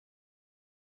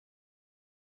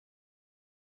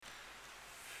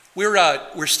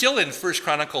We're still in Second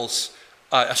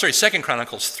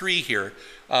Chronicles 3 here,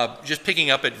 just picking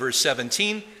up at verse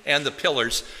 17 and the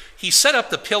pillars. He set up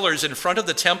the pillars in front of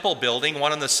the temple building,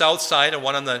 one on the south side and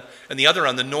and the other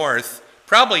on the north,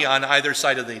 probably on either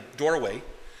side of the doorway.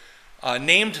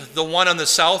 Named the one on the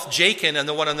south Jachin and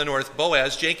the one on the north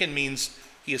Boaz. Jachin means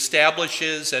he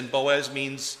establishes, and Boaz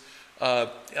means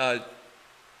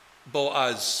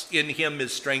Boaz. In him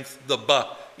is strength. The ba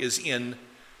is in.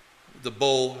 The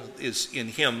bow is in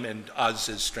him, and Az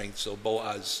is strength, so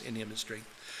Boaz, in him is strength.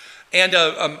 And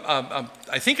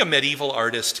I think a medieval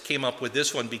artist came up with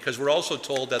this one because we're also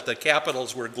told that the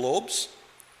capitals were globes,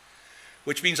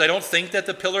 which means I don't think that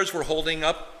the pillars were holding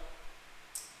up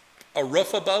a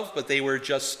roof above, but they were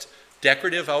just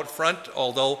decorative out front,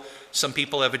 although some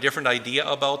people have a different idea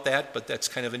about that, but that's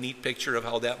kind of a neat picture of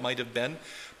how that might have been.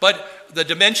 But the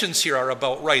dimensions here are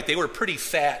about right. They were pretty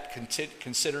fat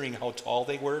considering how tall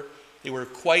they were. They were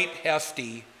quite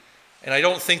hefty, and I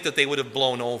don't think that they would have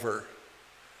blown over.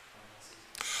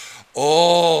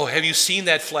 Oh, have you seen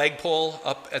that flagpole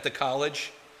up at the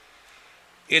college?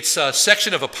 It's a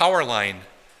section of a power line.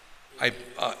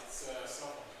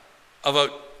 Of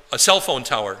a cell phone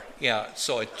tower. Yeah,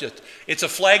 so it's a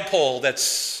flagpole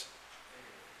that's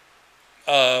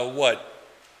 5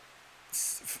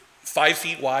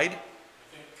 feet wide?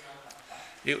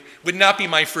 It would not be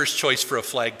my first choice for a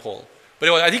flagpole. But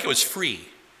I think it was free.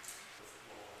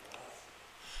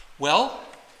 Well,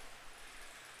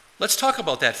 let's talk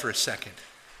about that for a second.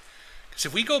 Because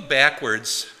if we go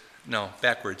backwards,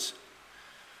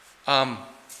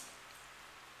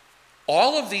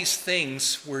 all of these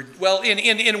things were, well,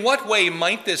 in what way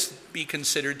might this be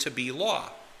considered to be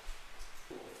law?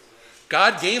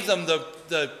 God gave them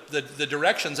the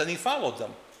directions and he followed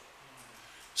them.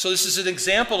 So this is an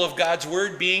example of God's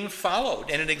word being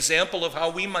followed and an example of how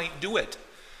we might do it.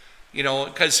 You know,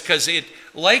 because it,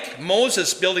 like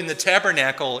Moses building the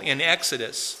tabernacle in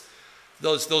Exodus,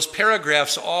 those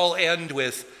paragraphs all end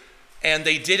with, and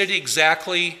they did it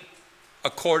exactly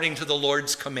according to the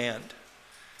Lord's command.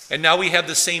 And now we have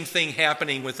the same thing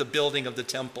happening with the building of the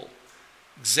temple.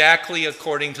 Exactly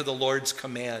according to the Lord's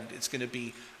command. It's going to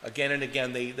be again and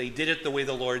again. They did it the way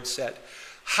the Lord said.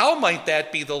 How might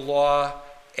that be the law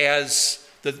as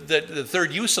the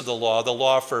third use of the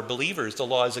law for believers, the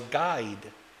law as a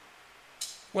guide?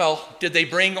 Well, did they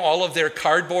bring all of their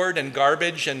cardboard and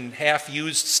garbage and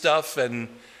half-used stuff?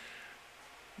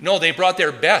 No, they brought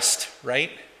their best,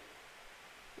 right?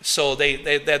 So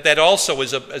that also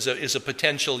is a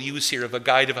potential use here of a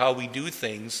guide of how we do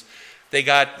things. They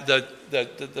got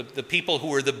the people who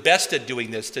were the best at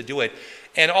doing this to do it.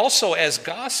 And also as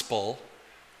gospel,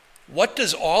 what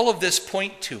does all of this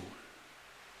point to?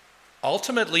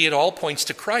 Ultimately, it all points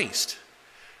to Christ.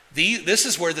 This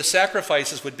is where the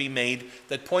sacrifices would be made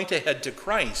that point ahead to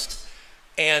Christ.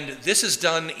 And this is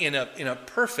done in a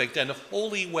perfect and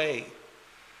holy way,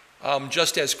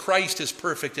 just as Christ is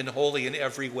perfect and holy in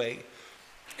every way.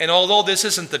 And although this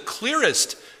isn't the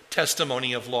clearest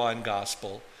testimony of law and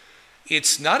gospel,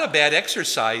 it's not a bad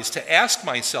exercise to ask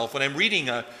myself when I'm reading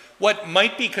what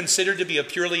might be considered to be a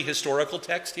purely historical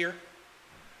text here,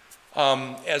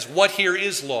 as what here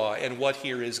is law and what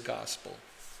here is gospel.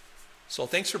 So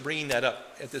thanks for bringing that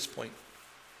up at this point.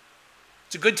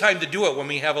 It's a good time to do it when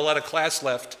we have a lot of class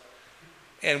left,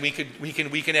 and we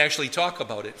can actually talk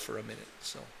about it for a minute.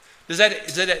 So does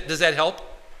that help?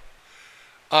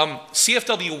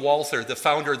 C.F.W. Walther, the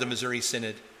founder of the Missouri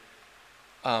Synod,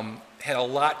 had a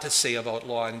lot to say about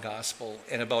law and gospel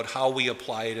and about how we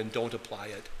apply it and don't apply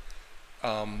it.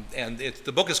 And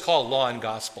the book is called Law and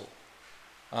Gospel.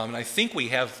 And I think we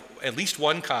have at least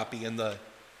one copy in the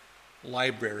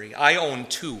library. I own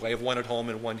two. I have one at home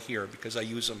and one here because I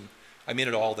use them. I'm in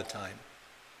it all the time.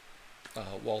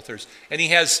 Walther's. And he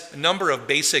has a number of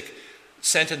basic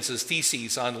sentences,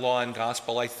 theses on law and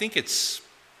gospel. I think it's,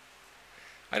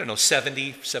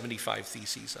 70, 75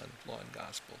 theses on law and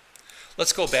gospel.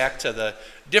 Let's go back to the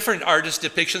different artist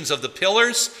depictions of the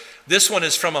pillars. This one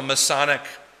is from a Masonic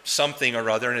something or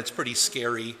other, and it's pretty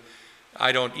scary.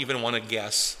 I don't even want to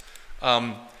guess.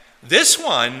 This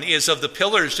one is of the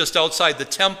pillars just outside the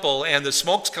temple, and the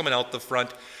smoke's coming out the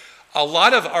front. A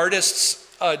lot of artists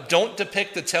don't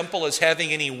depict the temple as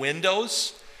having any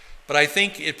windows, but I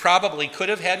think it probably could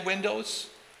have had windows.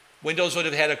 Windows would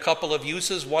have had a couple of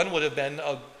uses. One would have been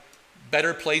a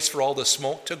better place for all the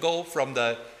smoke to go from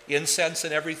the incense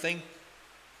and everything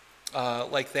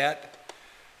like that.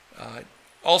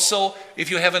 Also, if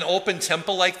you have an open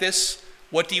temple like this,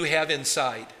 what do you have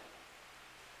inside?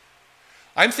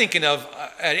 I'm thinking of,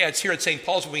 it's here at St.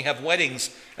 Paul's when we have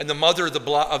weddings, and the mother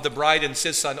of the bride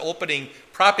insists on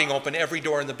propping open every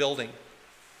door in the building.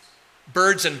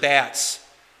 Birds and bats.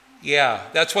 Yeah,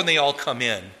 that's when they all come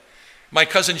in. My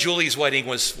cousin Julie's wedding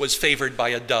was favored by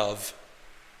a dove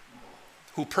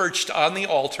who perched on the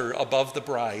altar above the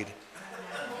bride.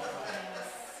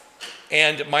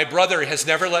 And my brother has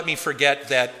never let me forget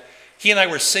that he and I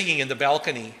were singing in the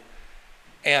balcony.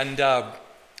 And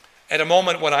at a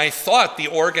moment when I thought the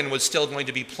organ was still going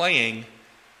to be playing,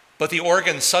 but the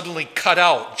organ suddenly cut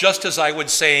out just as I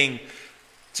was saying,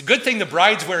 "It's a good thing the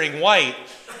bride's wearing white."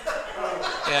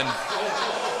 And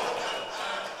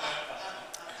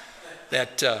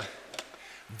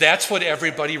that's what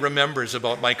everybody remembers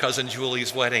about my cousin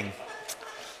Julie's wedding.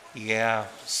 Yeah,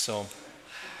 so,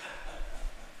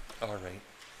 all right.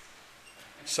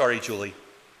 Sorry, Julie.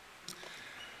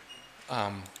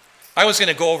 I was going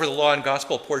to go over the law and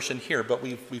gospel portion here, but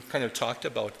we've kind of talked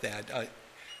about that.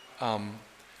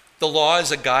 The law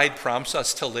as a guide prompts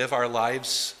us to live our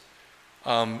lives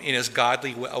in as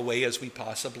godly a way as we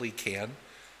possibly can.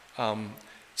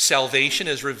 Salvation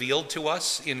is revealed to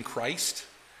us in Christ.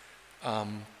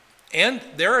 And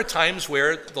there are times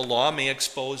where the law may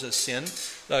expose a sin.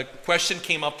 The question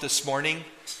came up this morning,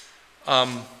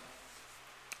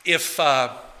 if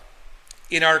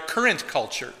in our current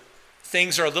culture,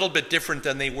 things are a little bit different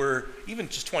than they were even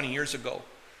just 20 years ago.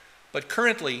 But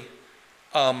currently,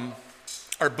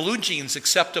 are blue jeans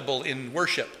acceptable in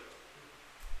worship?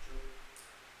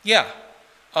 Yeah.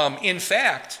 In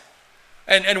fact,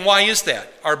 and why is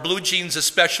that? Are blue jeans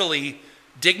especially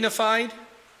dignified?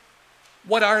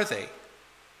 What are they?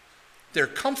 They're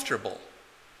comfortable.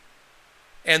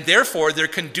 And therefore, they're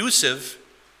conducive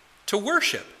to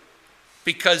worship.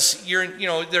 Because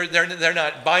they're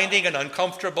not binding and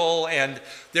uncomfortable, and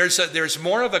there's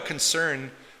more of a concern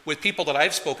with people that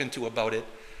I've spoken to about it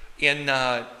in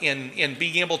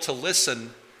being able to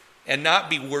listen and not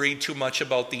be worried too much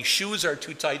about these shoes are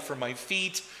too tight for my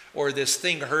feet, or this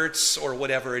thing hurts, or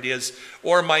whatever it is,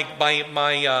 or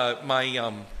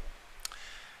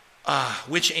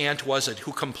which aunt was it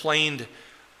who complained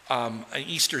on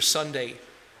Easter Sunday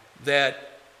that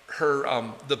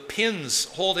the pins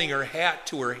holding her hat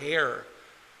to her hair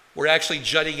were actually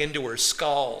jutting into her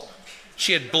skull.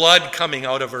 She had blood coming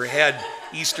out of her head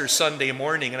Easter Sunday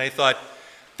morning, and I thought,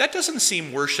 that doesn't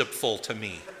seem worshipful to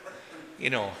me.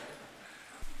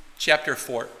 Chapter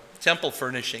 4, Temple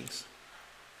Furnishings.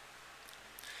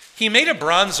 He made a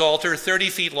bronze altar 30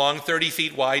 feet long, 30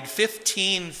 feet wide,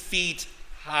 15 feet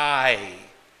high.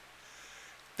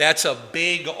 That's a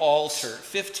big altar,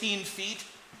 15 feet.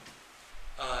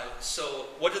 So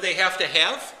what do they have to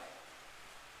have?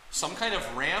 Some kind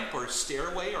of ramp or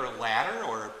stairway or a ladder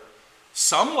or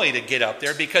some way to get up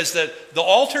there, because the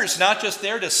altar is not just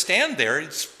there to stand there.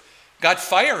 It's got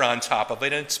fire on top of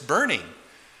it and it's burning.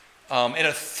 And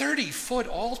a 30-foot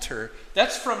altar,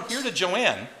 that's from here to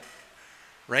Joanne,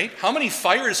 right? How many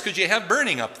fires could you have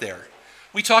burning up there?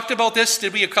 We talked about this,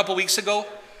 did we, a couple weeks ago?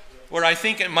 Where I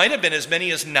think it might have been as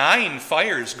many as 9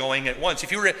 fires going at once.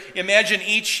 If you were to imagine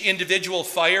each individual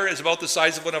fire is about the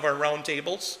size of one of our round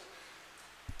tables,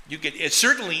 you could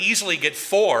certainly easily get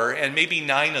 4 and maybe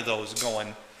 9 of those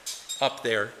going up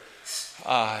there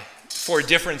for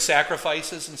different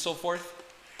sacrifices and so forth.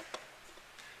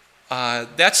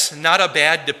 That's not a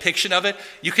bad depiction of it.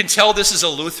 You can tell this is a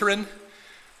Lutheran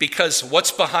because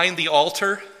what's behind the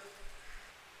altar?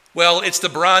 Well, it's the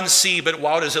bronze C, but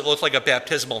wow, does it look like a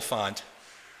baptismal font,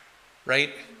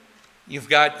 right? You've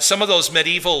got some of those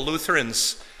medieval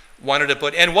Lutherans wanted to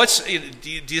put, and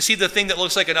do you see the thing that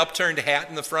looks like an upturned hat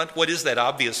in the front? What is that,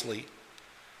 obviously?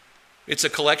 It's a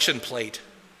collection plate.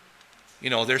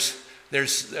 There's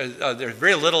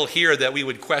very little here that we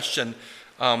would question,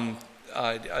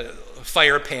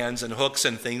 fire pans and hooks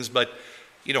and things, but,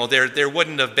 there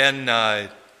wouldn't have been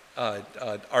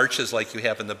arches like you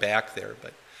have in the back there,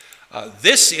 but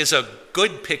this is a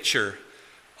good picture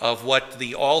of what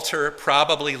the altar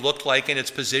probably looked like in its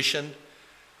position,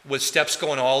 with steps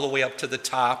going all the way up to the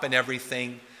top and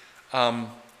everything.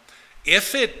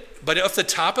 If the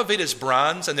top of it is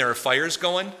bronze and there are fires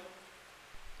going,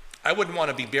 I wouldn't want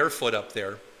to be barefoot up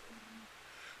there.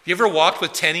 You ever walked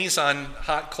with tennies on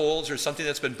hot coals or something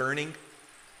that's been burning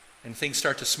and things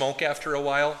start to smoke after a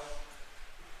while?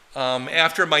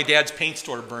 After my dad's paint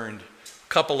store burned,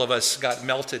 couple of us got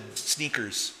melted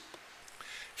sneakers.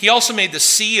 He also made the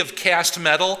C of cast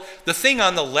metal. The thing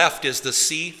on the left is the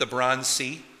C, the bronze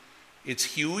C. It's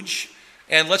huge.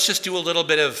 And let's just do a little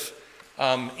bit of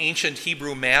ancient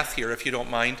Hebrew math here, if you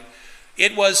don't mind.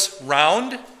 It was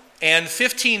round and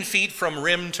 15 feet from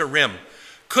rim to rim.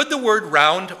 Could the word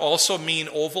round also mean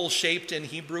oval-shaped in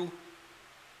Hebrew?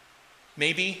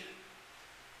 Maybe.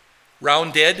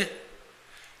 Rounded.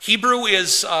 Hebrew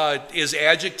is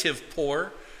adjective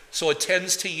poor, so it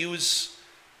tends to use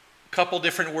a couple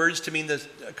different words to mean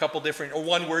a couple different, or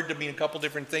one word to mean a couple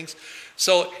different things.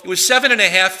 So it was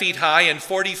 7.5 feet high and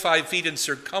 45 feet in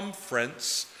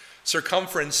circumference.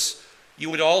 Circumference, you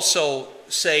would also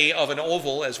say of an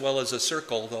oval as well as a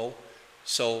circle, though.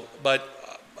 So, but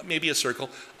maybe a circle.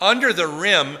 Under the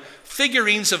rim,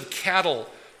 figurines of cattle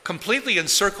completely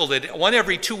encircled it, one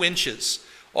every 2 inches,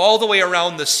 all the way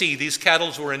around the sea. These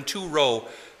cattle were in two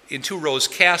rows,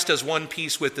 cast as one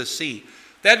piece with the sea.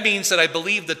 That means that I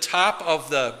believe the top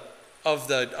of the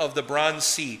bronze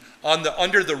sea,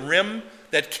 under the rim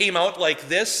that came out like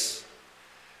this,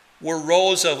 were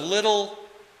rows of little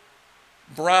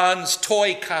bronze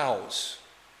toy cows.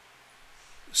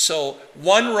 So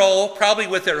one row, probably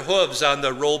with their hooves on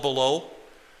the row below,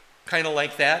 kind of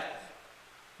like that.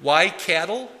 Why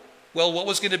cattle? Well, what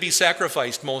was going to be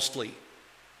sacrificed mostly?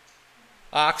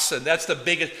 Oxen. That's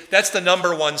the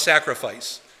number one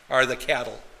sacrifice, are the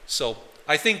cattle. So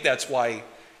I think that's why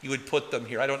you would put them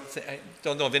here. I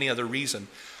don't know of any other reason.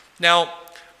 Now,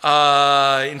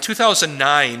 in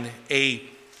 2009, a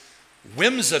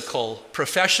whimsical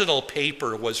professional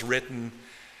paper was written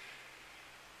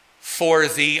for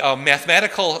the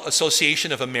Mathematical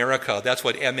Association of America. That's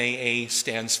what MAA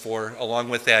stands for, along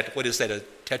with that, what is that, a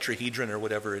tetrahedron or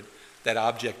whatever that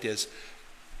object is.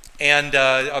 And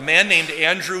a man named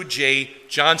Andrew J.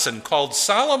 Johnson called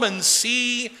Solomon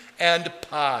Sea and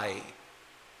Pi.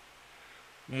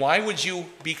 Why would you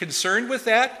be concerned with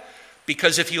that?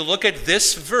 Because if you look at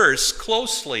this verse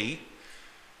closely,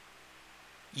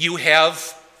 you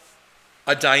have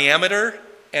a diameter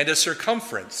and a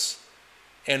circumference.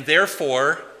 And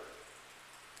therefore,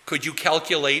 could you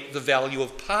calculate the value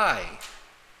of pi?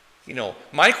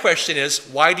 My question is,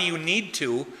 why do you need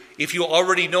to if you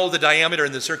already know the diameter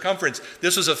and the circumference?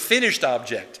 This was a finished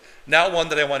object, not one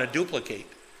that I want to duplicate.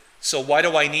 So why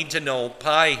do I need to know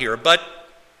pi here?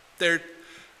 There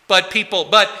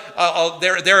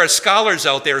are scholars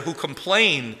out there who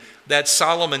complain that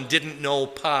Solomon didn't know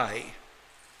pi.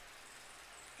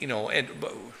 And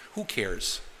who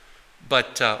cares?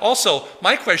 But also,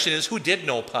 my question is, who did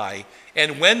know pi?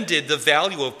 And when did the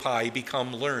value of pi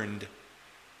become learned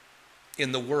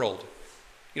in the world?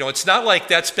 It's not like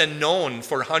that's been known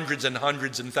for hundreds and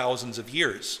hundreds and thousands of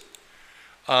years.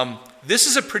 This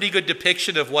is a pretty good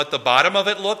depiction of what the bottom of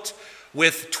it looked,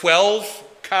 with 12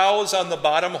 cows on the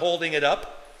bottom holding it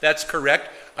up. That's correct.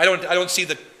 I don't see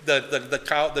the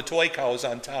toy cows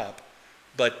on top,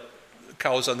 but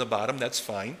cows on the bottom, that's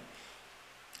fine.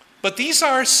 But these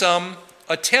are some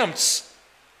attempts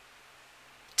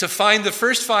to find the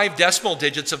first 5 decimal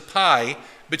digits of pi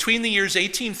between the years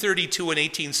 1832 and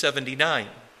 1879.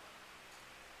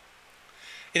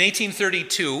 In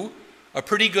 1832, a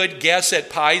pretty good guess at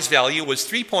pi's value was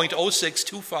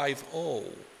 3.06250.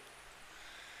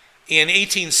 In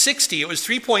 1860, it was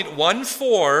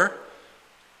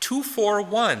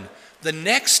 3.14241. The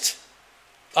next,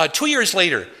 2 years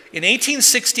later, in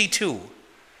 1862,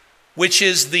 which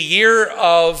is the year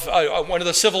of one of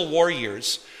the Civil War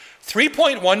years,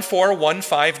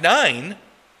 3.14159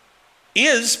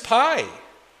 is pi.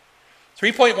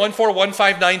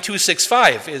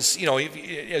 3.14159.265 is,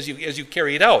 as you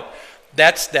carry it out,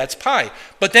 that's pi.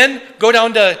 But then go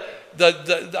down to the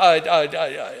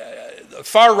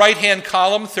far right-hand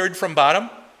column, third from bottom,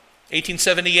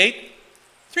 1878,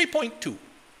 3.2.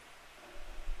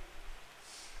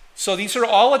 So these are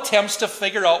all attempts to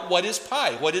figure out what is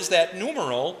pi. What is that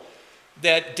numeral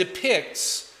that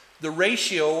depicts the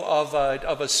ratio of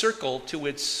a circle to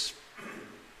its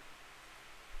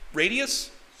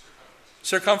radius?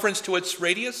 Circumference to its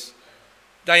radius?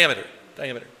 Diameter.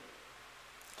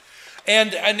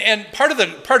 And part of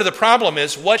the problem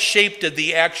is, what shape did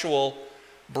the actual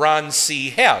bronze sea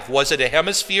have? Was it a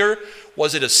hemisphere?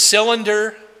 Was it a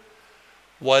cylinder?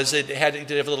 Did it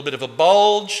have a little bit of a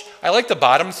bulge? I like the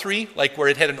bottom 3, like where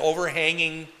it had an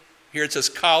overhanging, here it says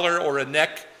collar or a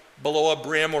neck below a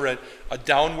brim, or a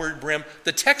downward brim.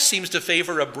 The text seems to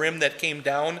favor a brim that came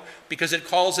down because it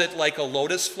calls it like a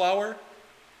lotus flower,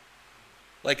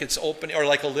 like it's open, or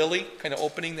like a lily, kind of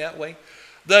opening that way.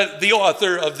 The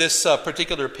author of this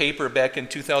particular paper back in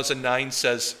 2009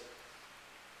 says,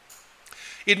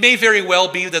 "It may very well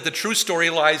be that the true story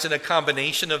lies in a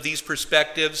combination of these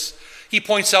perspectives." He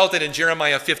points out that in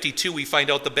Jeremiah 52, we find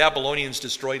out the Babylonians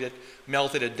destroyed it,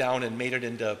 melted it down, and made it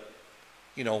into,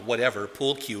 whatever,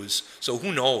 pool cues. So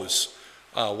who knows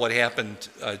what happened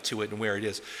to it and where it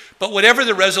is. But whatever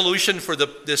the resolution for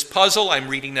this puzzle I'm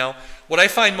reading now, what I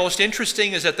find most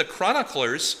interesting is that the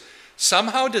chroniclers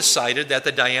somehow decided that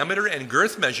the diameter and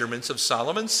girth measurements of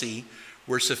Solomon's Sea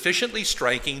were sufficiently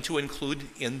striking to include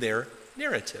in their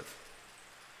narrative.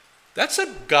 That's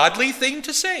a godly thing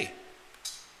to say.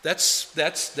 That's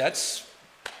a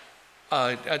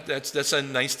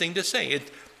nice thing to say.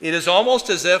 It is almost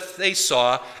as if they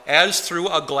saw, as through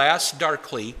a glass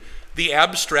darkly, the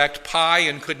abstract pie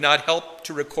and could not help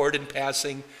to record in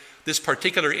passing this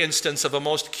particular instance of a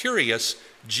most curious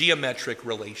geometric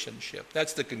relationship.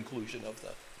 That's the conclusion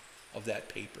of that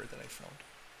paper that I found.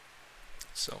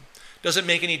 So, does it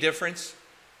make any difference?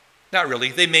 Not really.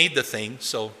 They made the thing,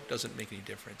 so it doesn't make any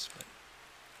difference. But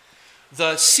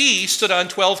the sea stood on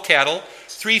 12 cattle,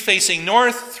 3 facing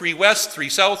north, 3 west, 3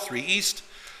 south, 3 east.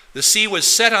 The sea was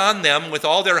set on them with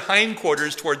all their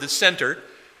hindquarters toward the center.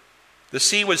 The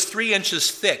sea was 3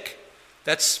 inches thick.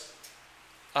 That's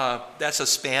a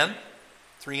span,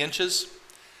 3 inches.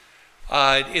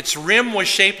 Its rim was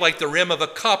shaped like the rim of a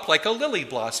cup, like a lily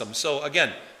blossom. So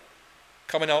again,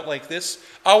 coming out like this.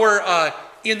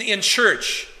 In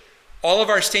church, all of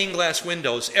our stained glass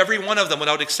windows, every one of them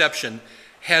without exception,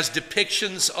 has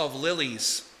depictions of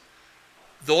lilies.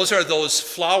 Those are those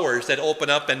flowers that open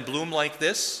up and bloom like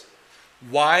this.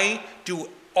 Why do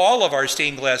all of our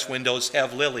stained glass windows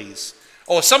have lilies?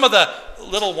 Oh, some of the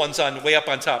little ones way up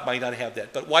on top might not have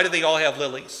that, but why do they all have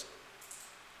lilies?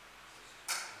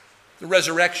 The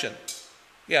resurrection.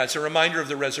 Yeah, it's a reminder of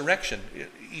the resurrection.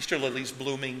 Easter lilies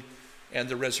blooming and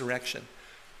the resurrection.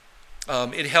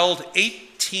 It held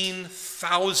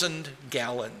 18,000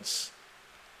 gallons.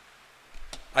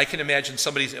 I can imagine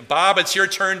somebody saying, Bob, it's your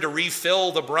turn to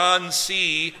refill the bronze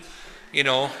sea.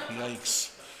 Yikes.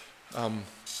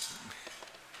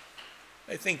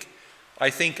 I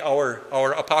think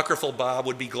our apocryphal Bob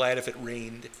would be glad if it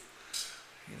rained.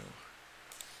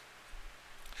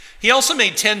 He also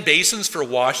made 10 basins for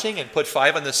washing and put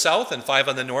 5 on the south and 5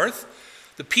 on the north.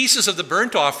 The pieces of the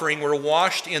burnt offering were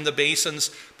washed in the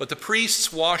basins, but the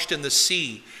priests washed in the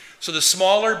sea. So the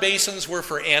smaller basins were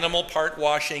for animal part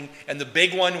washing, and the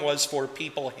big one was for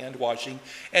people hand washing.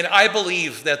 And I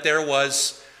believe that there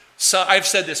was, I've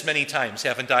said this many times,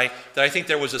 haven't I, that I think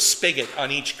there was a spigot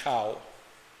on each cow.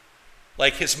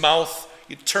 Like his mouth,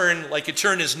 you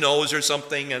turn his nose or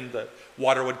something, and the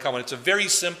water would come. And it's a very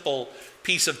simple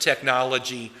piece of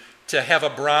technology to have a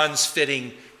bronze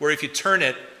fitting where if you turn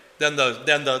it, then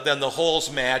the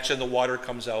holes match and the water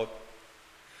comes out.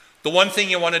 The one thing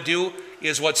you want to do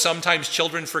is what sometimes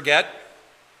children forget.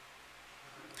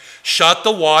 Shut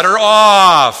the water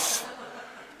off.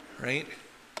 Right?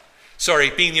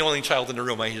 Sorry, being the only child in the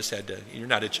room, I just had to, you're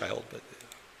not a child, but.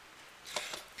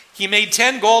 He made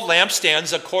 10 gold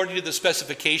lampstands according to the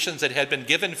specifications that had been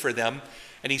given for them,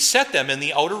 and he set them in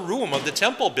the outer room of the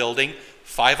temple building,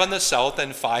 5 on the south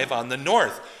and 5 on the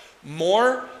north.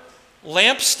 More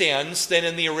lampstands than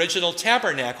in the original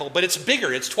tabernacle, but it's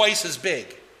bigger, it's twice as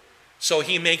big. So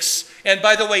he makes, and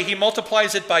by the way, he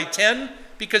multiplies it by 10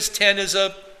 because 10 is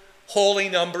a holy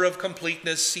number of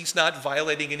completeness. He's not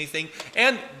violating anything.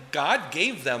 And God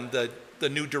gave them the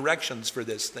new directions for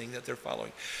this thing that they're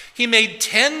following. He made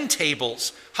 10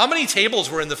 tables. How many tables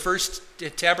were in the first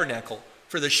tabernacle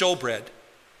for the showbread?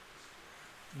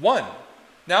 1.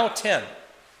 Now 10.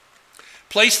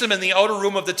 Placed them in the outer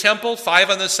room of the temple, 5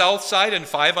 on the south side and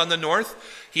 5 on the north.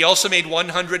 He also made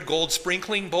 100 gold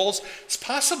sprinkling bowls. It's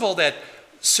possible that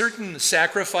certain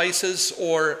sacrifices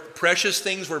or precious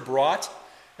things were brought,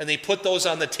 and they put those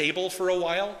on the table for a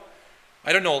while.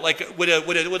 I don't know, like would a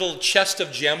little chest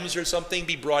of gems or something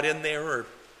be brought in there or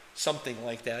something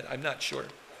like that? I'm not sure.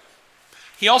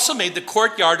 He also made the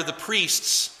courtyard of the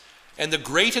priests and the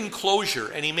great enclosure,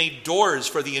 and he made doors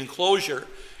for the enclosure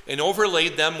and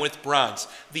overlaid them with bronze.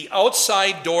 The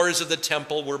outside doors of the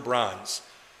temple were bronze.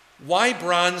 Why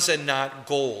bronze and not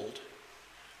gold?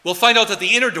 We'll find out that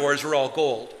the inner doors were all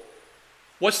gold.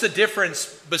 What's the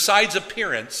difference, besides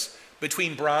appearance,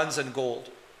 between bronze and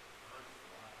gold?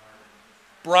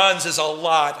 Bronze is a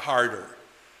lot harder.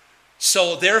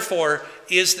 So therefore,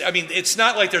 it's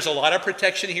not like there's a lot of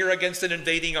protection here against an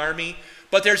invading army,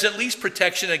 but there's at least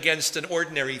protection against an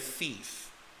ordinary thief.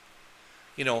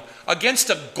 Against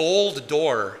a gold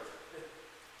door,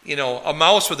 a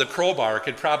mouse with a crowbar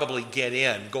could probably get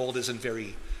in. Gold isn't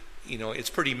very,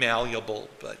 it's pretty malleable.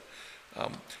 But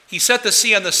he set the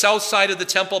sea on the south side of the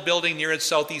temple building near its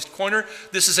southeast corner.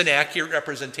 This is an accurate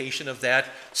representation of that.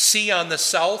 Sea on the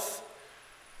south,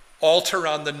 altar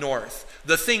on the north.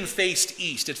 The thing faced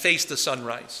east. It faced the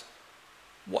sunrise.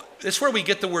 That's where we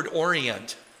get the word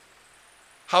orient.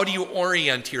 How do you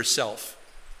orient yourself?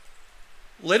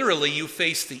 literally you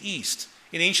face the east.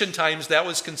 In ancient times, that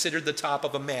was considered the top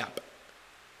of a map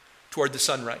toward the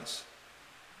sunrise.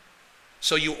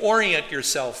 So you orient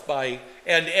yourself by,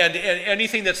 and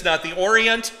anything that's not the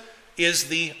orient is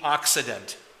the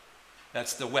occident.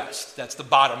 That's the west. That's the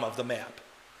bottom of the map.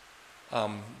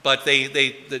 But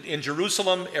in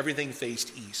Jerusalem, everything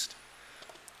faced east.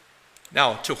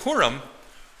 Now, to Huram,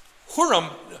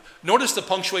 notice the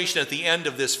punctuation at the end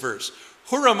of this verse.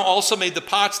 Huram also made the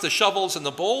pots, the shovels, and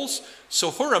the bowls.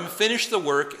 So Huram finished the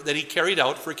work that he carried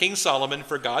out for King Solomon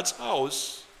for God's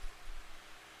house.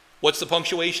 What's the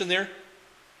punctuation there?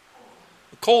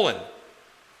 A colon.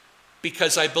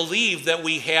 Because I believe that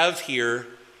we have here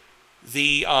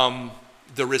the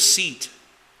receipt.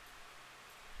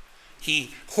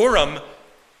 Huram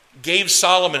gave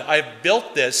Solomon, I've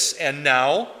built this, and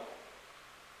now,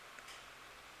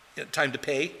 time to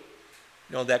pay,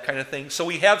 that kind of thing. So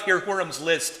we have here Huram's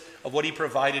list of what he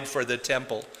provided for the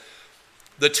temple.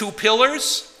 The 2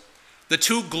 pillars, the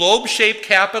 2 globe-shaped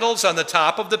capitals on the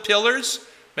top of the pillars.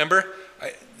 Remember,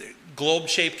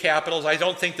 globe-shaped capitals. I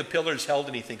don't think the pillars held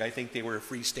anything. I think they were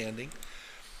freestanding.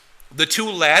 The 2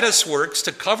 lattice works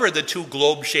to cover the 2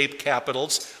 globe-shaped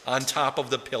capitals on top of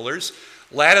the pillars.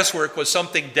 Lattice work was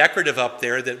something decorative up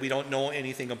there that we don't know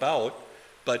anything about,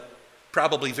 but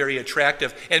probably very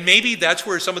attractive. And maybe that's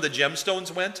where some of the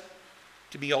gemstones went,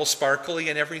 to be all sparkly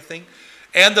and everything.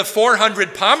 And the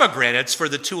 400 pomegranates for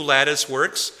the 2 lattice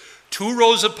works, 2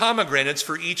 rows of pomegranates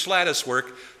for each lattice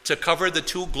work to cover the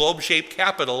 2 globe-shaped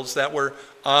capitals that were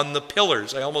on the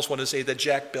pillars. I almost want to say that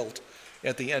Jack built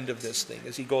at the end of this thing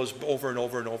as he goes over and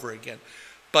over and over again.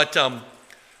 But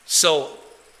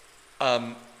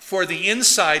for the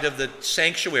inside of the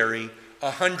sanctuary,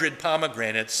 100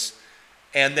 pomegranates,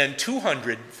 and then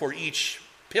 200 for each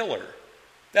pillar.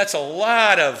 That's a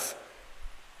lot of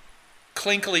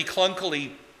clinkily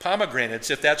clunkily pomegranates,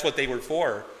 if that's what they were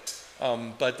for.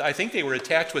 But I think they were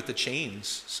attached with the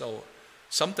chains, so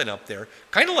something up there.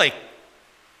 Kind of like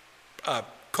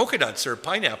coconuts or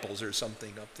pineapples or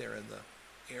something up there in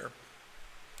the air.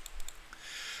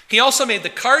 He also made the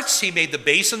carts. He made the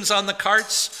basins on the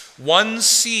carts.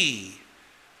 1C.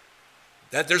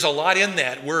 There's a lot in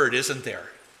that word, isn't there?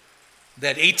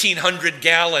 That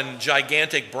 1,800-gallon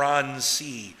gigantic bronze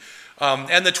sea.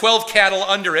 And the 12 cattle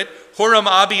under it.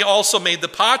 Huram-Abi also made the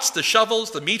pots, the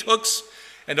shovels, the meat hooks,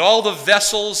 and all the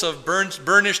vessels of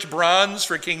burnished bronze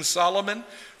for King Solomon,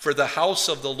 for the house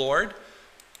of the Lord.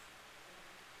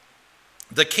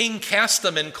 The king cast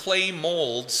them in clay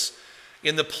molds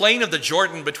in the plain of the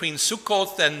Jordan between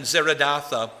Sukkoth and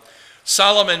Zeradatha.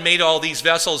 Solomon made all these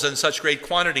vessels in such great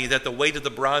quantity that the weight of the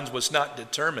bronze was not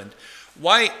determined.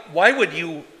 Why would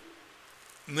you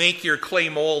make your clay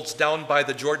molds down by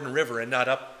the Jordan River and not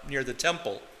up near the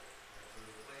temple?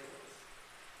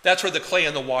 That's where the clay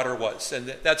and the water was.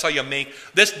 And that's how you make...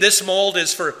 This mold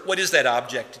is for... What is that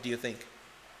object, do you think?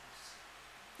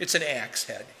 It's an axe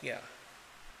head, yeah.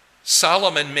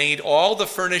 Solomon made all the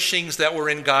furnishings that were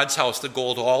in God's house. The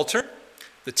gold altar,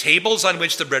 the tables on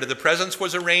which the bread of the presence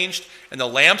was arranged, and the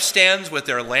lampstands with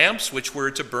their lamps, which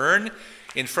were to burn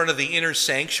in front of the inner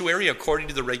sanctuary according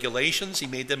to the regulations. He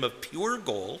made them of pure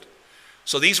gold.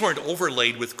 So these weren't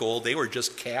overlaid with gold. They were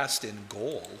just cast in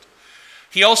gold.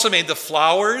 He also made the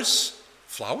flowers.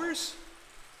 Flowers?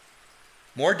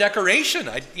 More decoration.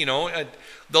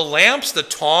 The lamps, the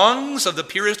tongs of the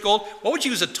purest gold. What would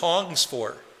you use the tongs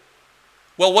for?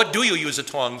 Well, what do you use the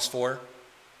tongs for?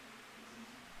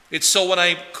 It's so when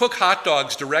I cook hot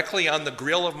dogs directly on the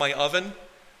grill of my oven,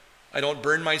 I don't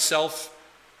burn myself,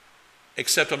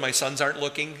 except when my sons aren't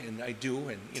looking, and I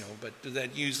do, but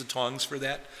that use the tongs for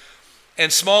that.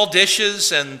 And small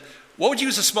dishes, and what would you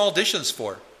use the small dishes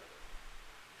for?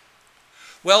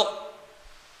 Well,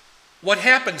 what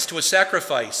happens to a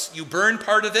sacrifice? You burn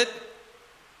part of it,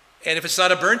 and if it's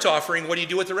not a burnt offering, what do you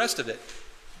do with the rest of it?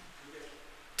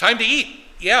 Time to eat.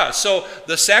 Yeah, so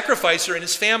the sacrificer and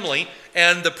his family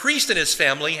and the priest and his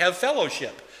family have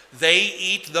fellowship. They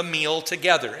eat the meal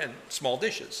together in small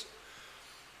dishes.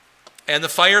 And the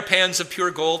fire pans of pure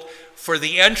gold. For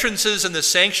the entrances in the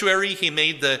sanctuary, he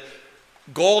made the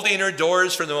gold inner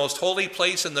doors for the most holy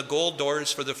place and the gold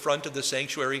doors for the front of the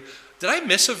sanctuary. Did I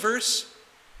miss a verse?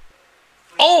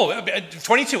 Oh,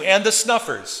 22. And the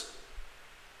snuffers.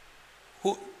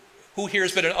 Who here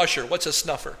has been an usher? What's a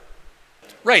snuffer?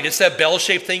 Right, it's that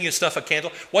bell-shaped thing you snuff a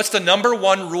candle. What's the number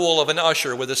one rule of an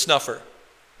usher with a snuffer?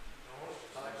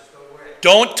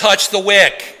 Don't touch the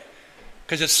wick,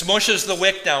 because it smushes the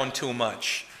wick down too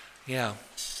much. Yeah.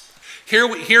 Here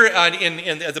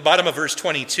at the bottom of verse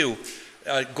 22,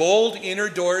 gold inner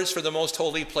doors for the most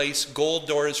holy place, gold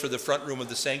doors for the front room of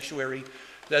the sanctuary.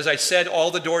 As I said,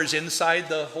 all the doors inside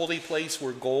the holy place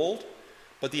were gold,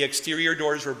 but the exterior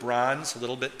doors were bronze, a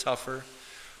little bit tougher.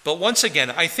 But once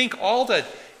again, I think all the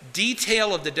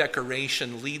detail of the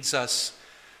decoration leads us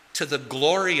to the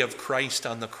glory of Christ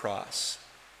on the cross.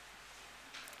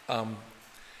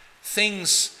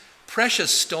 Things,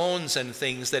 precious stones and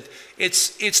things that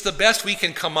it's the best we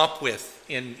can come up with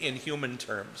in human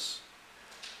terms.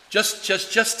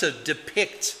 Just to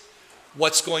depict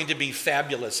what's going to be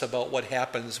fabulous about what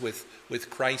happens with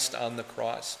Christ on the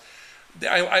cross.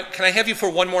 Can I have you for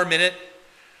one more minute?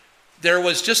 There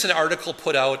was just an article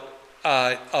put out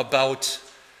about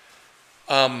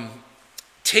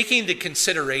taking into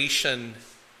consideration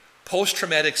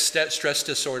post-traumatic stress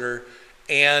disorder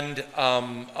and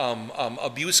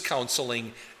abuse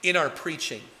counseling in our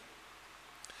preaching.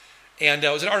 And it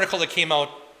was an article that came out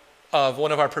of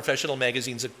one of our professional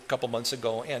magazines a couple months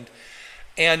ago.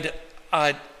 And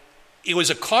it was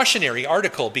a cautionary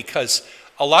article because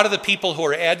a lot of the people who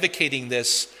are advocating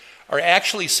this are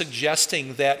actually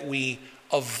suggesting that we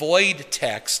avoid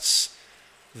texts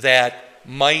that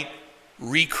might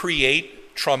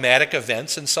recreate traumatic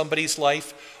events in somebody's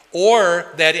life,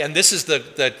 or that, and this is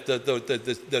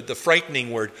the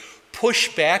frightening word,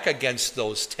 push back against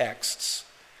those texts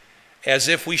as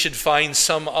if we should find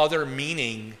some other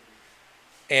meaning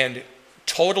and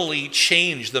totally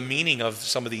change the meaning of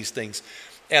some of these things.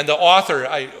 And the author,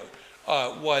 I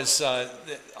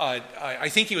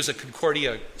think he was a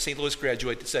Concordia St. Louis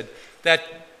graduate, said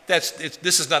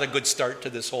this is not a good start to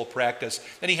this whole practice.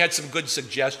 And he had some good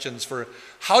suggestions for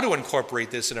how to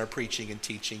incorporate this in our preaching and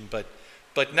teaching, but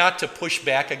not to push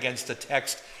back against the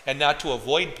text and not to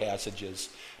avoid passages,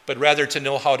 but rather to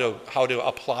know how to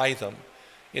apply them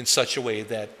in such a way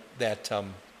that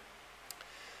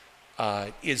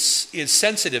is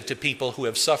sensitive to people who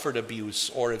have suffered abuse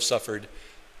or have suffered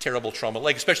terrible trauma,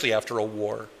 like especially after a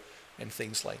war and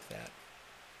things like that.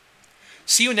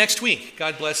 See you next week.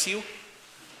 God bless you.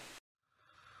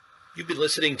 You've been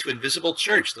listening to Invisible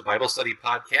Church, the Bible study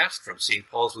podcast from St.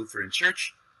 Paul's Lutheran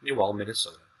Church, New Ulm,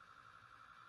 Minnesota.